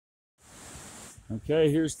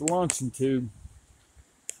Okay, here's the launching tube.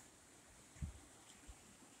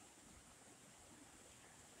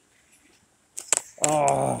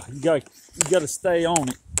 Oh, you gotta stay on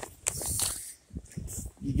it.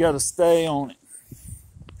 You gotta stay on it.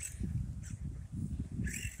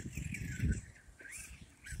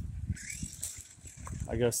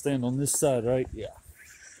 I gotta stand on this side, right? Yeah.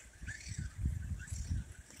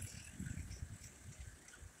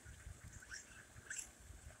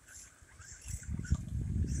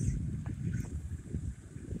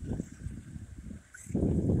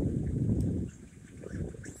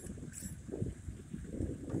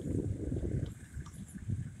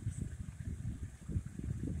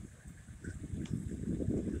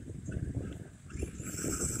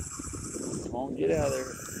 Come on, get out of there.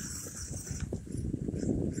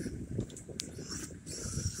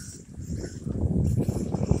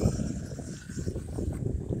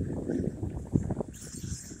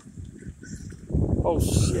 Oh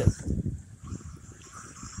shit.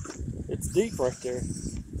 It's deep right there.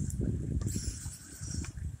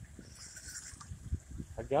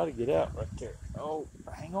 I gotta get out right there. Oh,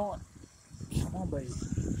 hang on. Come on, baby.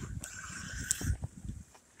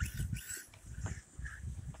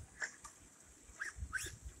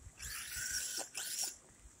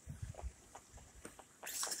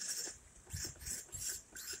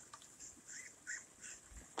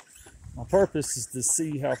 My purpose is to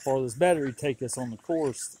see how far this battery takes us on the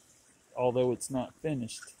course, although it's not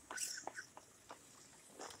finished.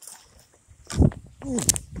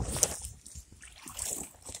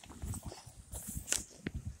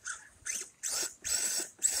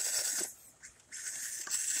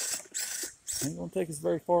 Ain't gonna take us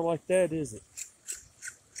very far like that, is it?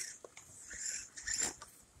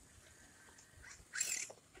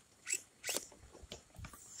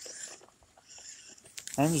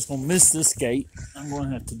 I'm just gonna miss this gate. I'm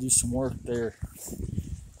gonna have to do some work there.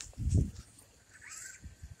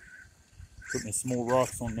 Put me some more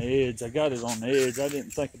rocks on the edge. I got it on the edge. I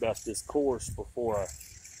didn't think about this course before I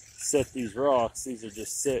set these rocks. These are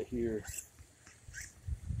just set here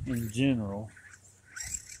in general.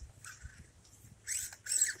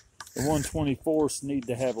 The 124s need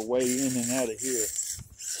to have a way in and out of here.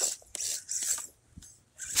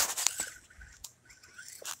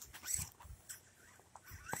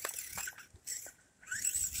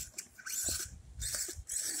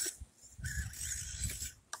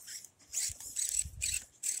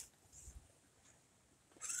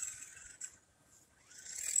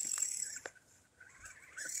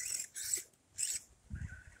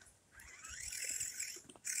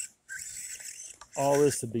 All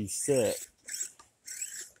this to be set.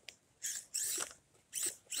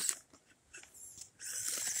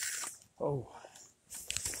 Oh,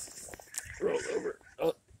 roll over.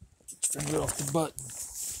 Oh, get your finger off the button.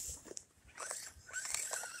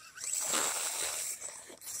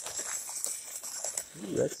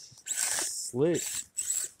 Ooh, that's slick.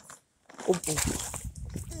 Oh, oh.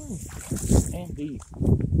 And deep.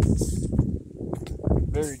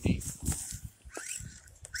 Very deep.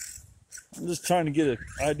 I'm just trying to get an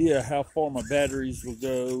idea of how far my batteries will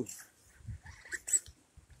go.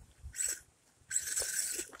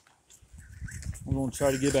 I'm going to try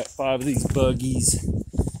to get about 5 of these buggies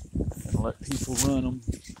and let people run them.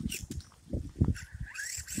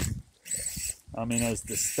 I mean, as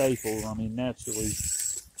the staple, I mean, naturally.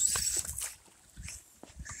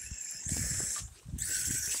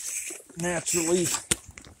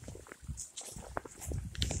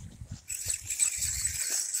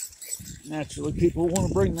 Naturally, people want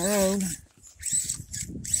to bring their own.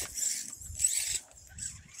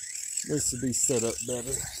 This will be set up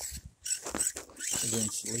better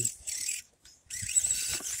eventually.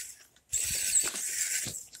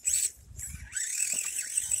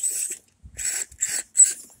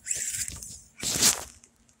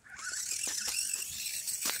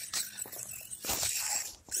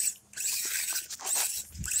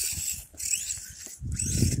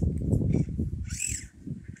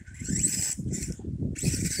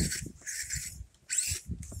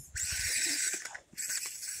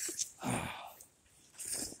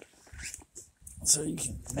 So you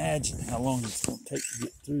can imagine how long it's going to take to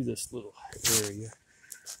get through this little area.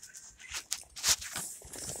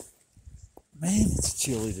 Man, it's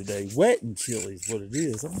chilly today. Wet and chilly is what it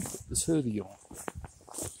is. I'm going to put this hoodie on.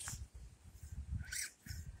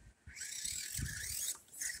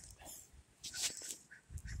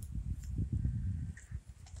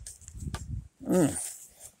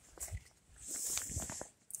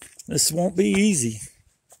 This won't be easy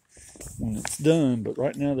when it's done, but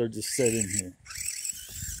right now they're just set in here.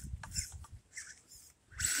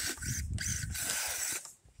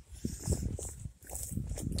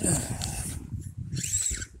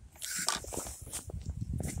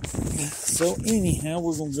 So anyhow,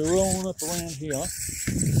 we're gonna go on up around here. Like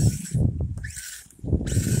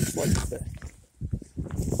that.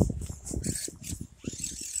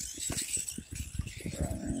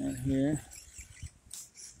 Right around here.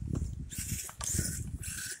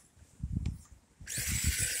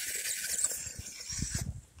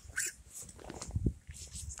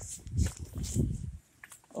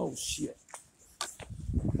 Oh shit.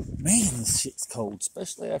 Man, this shit's cold,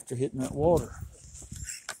 especially after hitting that water.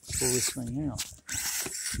 Pull this thing out.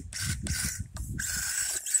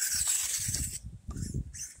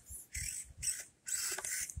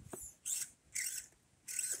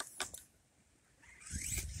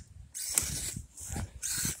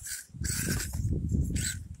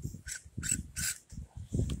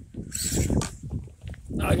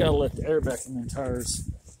 Now I gotta let the air back in them tires.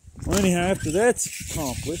 Well, anyhow, after that's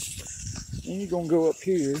accomplished, then you're gonna go up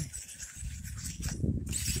here.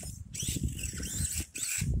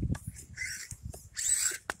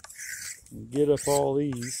 And get up all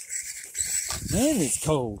these. Man, it's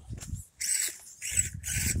cold.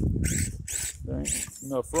 There ain't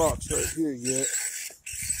enough rocks right here yet.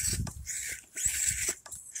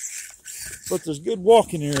 But there's good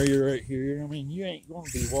walking area right here. I mean, you ain't gonna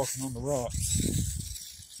be walking on the rocks.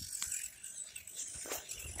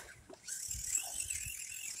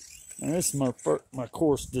 And this is my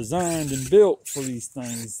course designed and built for these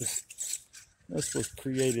things. This was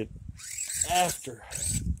created after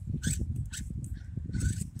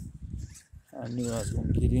I knew I was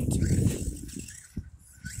going to get into it.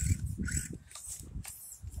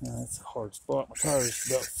 That's a hard spot. My tire's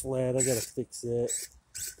about flat. I got to fix that.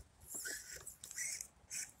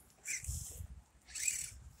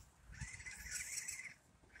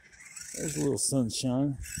 There's a little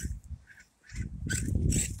sunshine.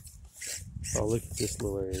 Oh, look at this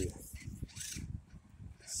little area.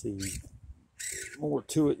 See, more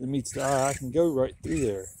to it than meets the eye. I can go right through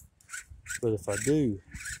there. But if I do,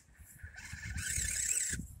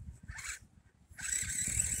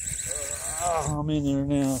 I'm in there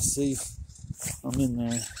now. See, I'm in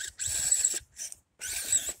there.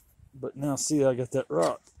 But now, see, I got that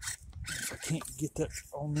rock. If I can't get that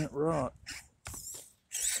on that rock,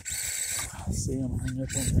 see, I'm hung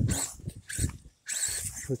up on that rock.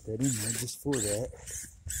 Put that in there just for that.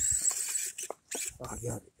 Oh, I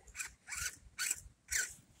got it.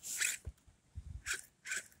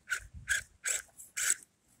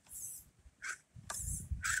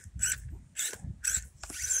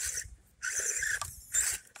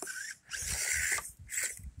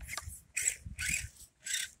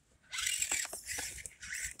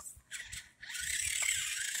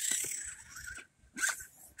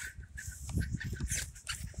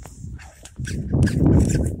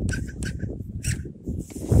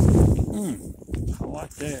 I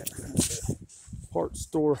like that. That's a part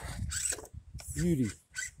store beauty.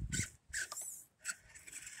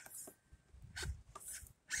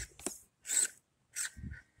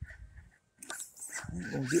 I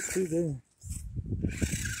ain't gonna get through there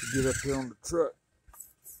to get up here on the truck.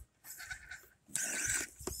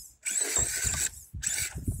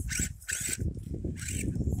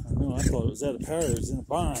 I know, I thought it was out of power, it was in a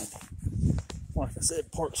bind. Like I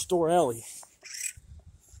said, part store alley.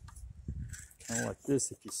 Kind of like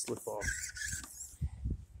this if you slip off.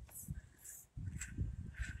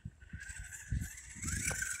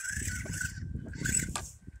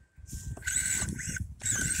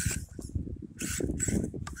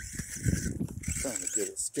 Trying to get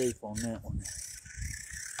escape on that one.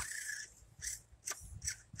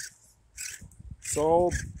 It's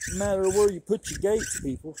all a matter of where you put your gates,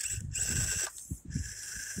 people.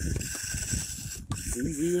 It's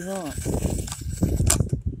easy or not.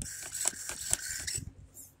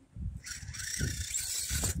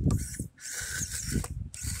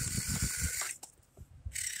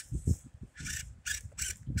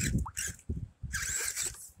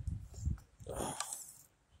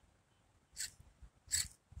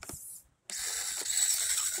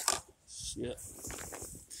 Shit.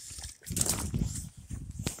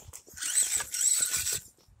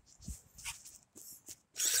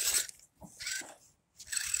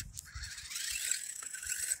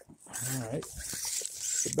 Alright.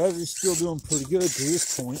 The battery's still doing pretty good to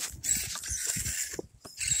this point.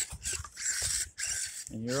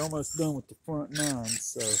 And you're almost done with the front 9,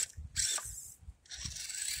 so.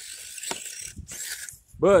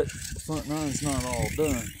 But the front 9's not all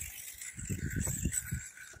done.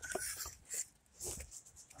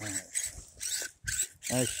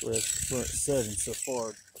 Actually, that's the front 7 so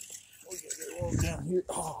far. We gotta go down here.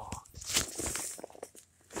 Oh,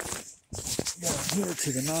 down here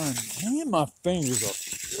to the 9. Man, my fingers are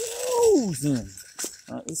frozen.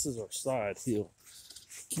 This is our side hill.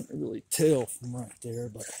 Can't really tell from right there,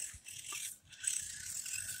 but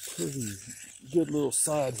pretty good little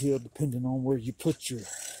side hill depending on where you put your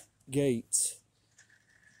gates.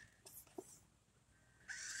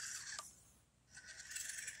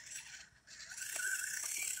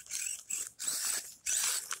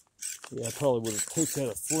 Yeah, I probably would have took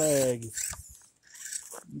out a flag.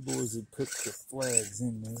 You boys had put the flags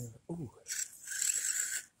in there. Ooh.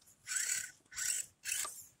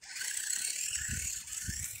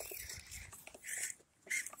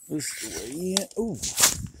 This is the way in. Ooh.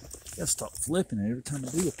 Gotta stop flipping it every time I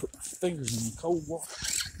do. I put my fingers in the cold water.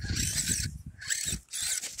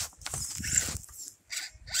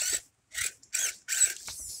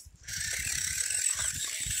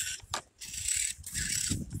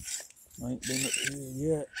 I ain't been up here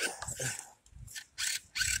yet.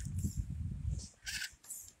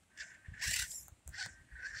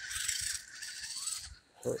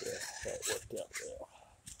 Oh yeah, that worked out well.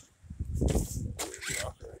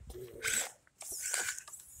 Rock right there.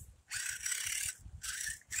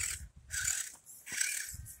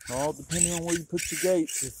 All depending on where you put your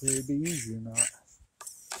gates, if it'd be easy or not.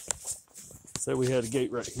 Say we had a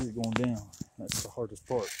gate right here going down. That's the hardest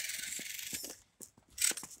part.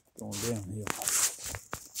 Going downhill.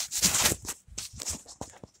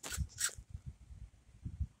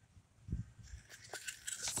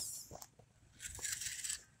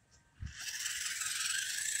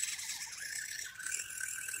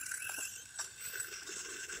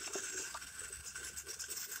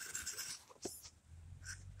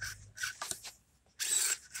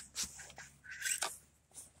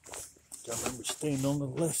 I remember staying on the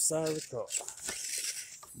left side of the car.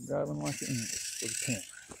 Driving like an English with a pen.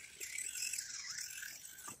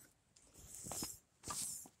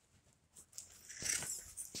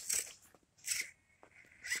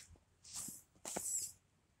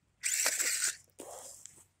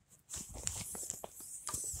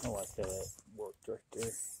 I like how that worked right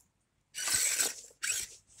there.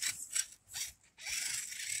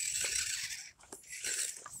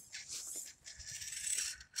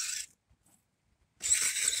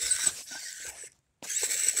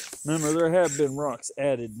 Remember, there have been rocks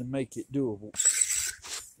added to make it doable.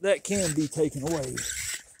 That can be taken away.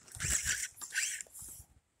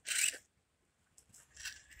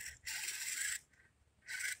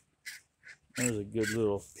 There's a good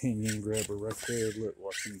little pinion grabber right there. Look,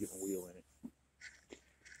 watch him get a wheel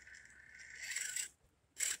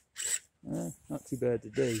in it. Not too bad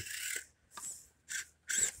today.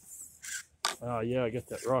 Oh yeah, I got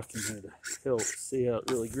that rock in here to help. See how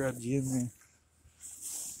it really grabs you in there.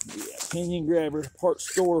 Yeah, pinion grabber, parts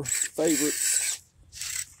store favorites.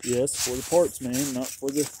 Yes, for the parts man, not for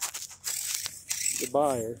the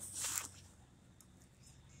buyer.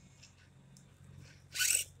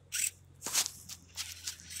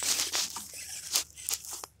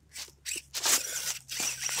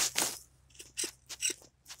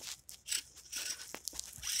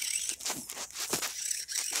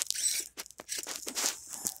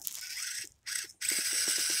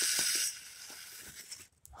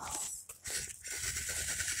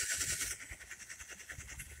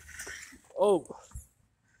 Oh,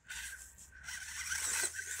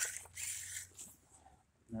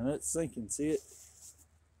 now that's sinking, see it?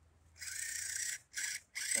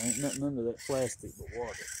 There ain't nothing under that plastic but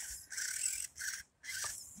water.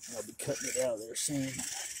 I'll be cutting it out of there soon.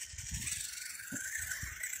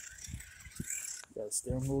 Gotta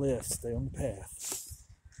stay on the left, stay on the path.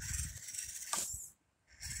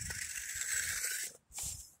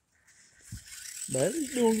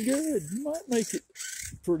 Battery's doing good. You might make it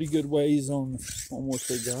pretty good ways on what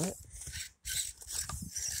they got.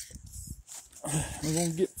 We're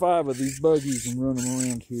gonna get 5 of these buggies and run them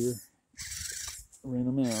around here. Rent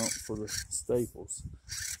them out for the staples.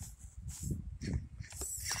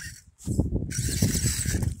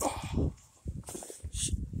 Oh.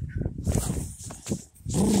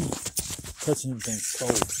 Touching things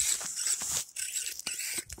cold.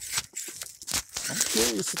 I'm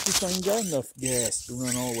curious if this ain't got enough gas to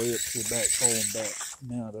run all the way up to the back hole and back.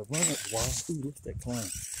 Now to run it while, ooh, look at that climb.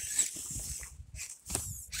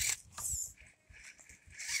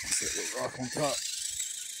 That's that little rock on top.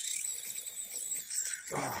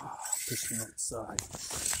 Ah, push me on the side.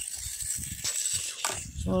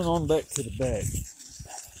 Let's run on back to the back.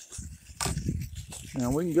 Now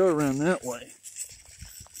we can go around that way.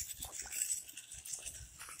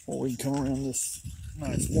 Or we can come around this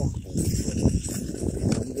nice walkable.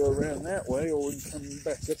 We can go around that way, or we can come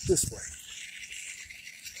back up this way.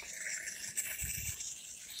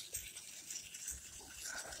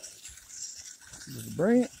 There's the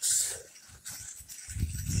branch.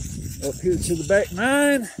 Up here to the back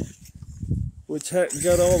 9, which hadn't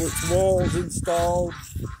got all its walls installed.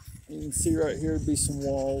 You can see right here would be some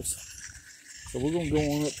walls. So we're going to go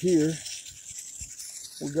on up here.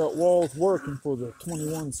 We got walls working for the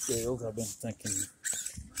 21 scales, I've been thinking.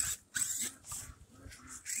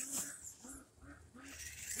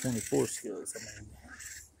 24 scales, I mean.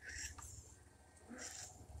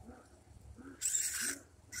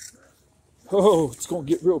 Oh, it's going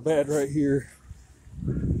to get real bad right here.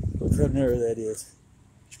 Look how narrow that is.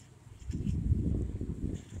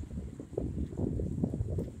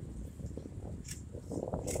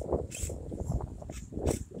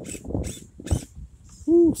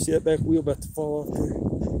 Woo, see that back wheel about to fall off there?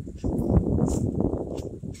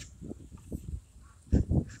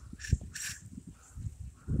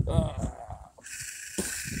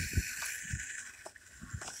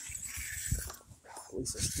 At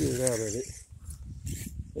least I steered out of it.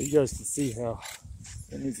 But you guys can see how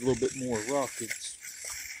it needs a little bit more rockage.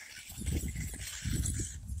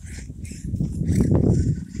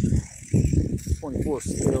 .24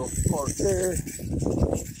 scale part there.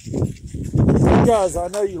 You guys, I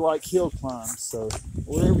know you like hill climbs, so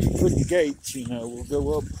wherever you put the gates, you know, we'll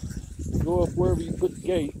go up wherever you put the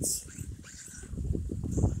gates.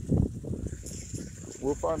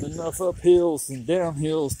 We'll find enough uphills and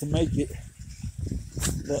downhills to make it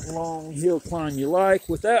that long hill climb you like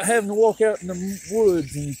without having to walk out in the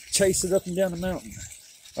woods and chase it up and down the mountain.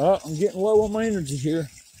 I'm getting low on my energy here.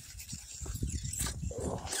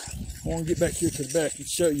 I want to get back here to the back and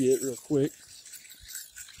show you it real quick,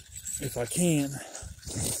 if I can.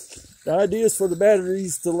 The idea is for the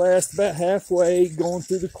batteries to last about halfway going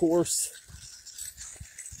through the course.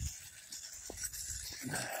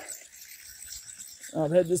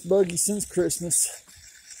 I've had this buggy since Christmas.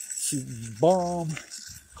 She's bomb.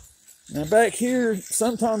 Now back here,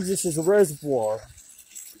 sometimes this is a reservoir,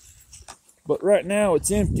 but right now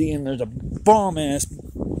it's empty and there's a bomb ass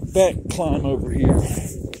back climb over here.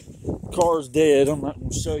 Car's dead. I'm not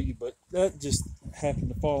going to show you, but that just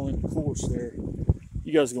happened to fall into course there.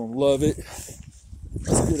 You guys are going to love it.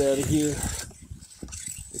 Let's get out of here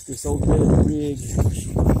with this old dead rig.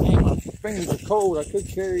 Man, my fingers are cold. I could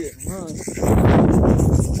carry it and run.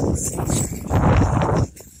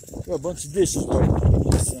 Got a bunch of dishes waiting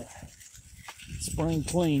for this spring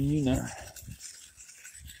clean, you know.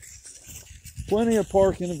 Plenty of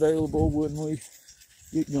parking available, wouldn't we?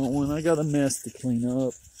 Get going. I got a mess to clean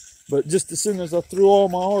up. But just as soon as I threw all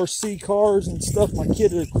my RC cars and stuff my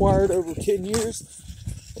kid had acquired over 10 years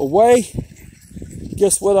away,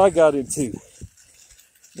 guess what I got into?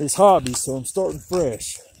 This hobby, so I'm starting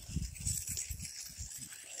fresh.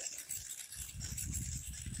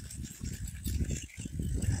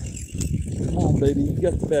 Come on, baby, you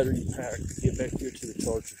got the battery pack to get back here to the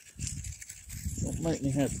charger. Don't make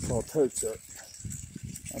me have to call tow truck.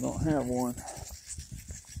 I don't have one.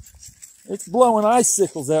 It's blowing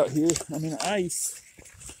icicles out here. I mean, ice.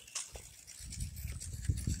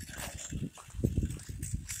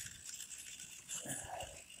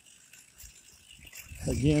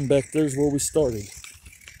 Again, back there's where we started.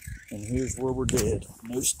 And here's where we're dead.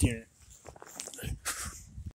 No steering.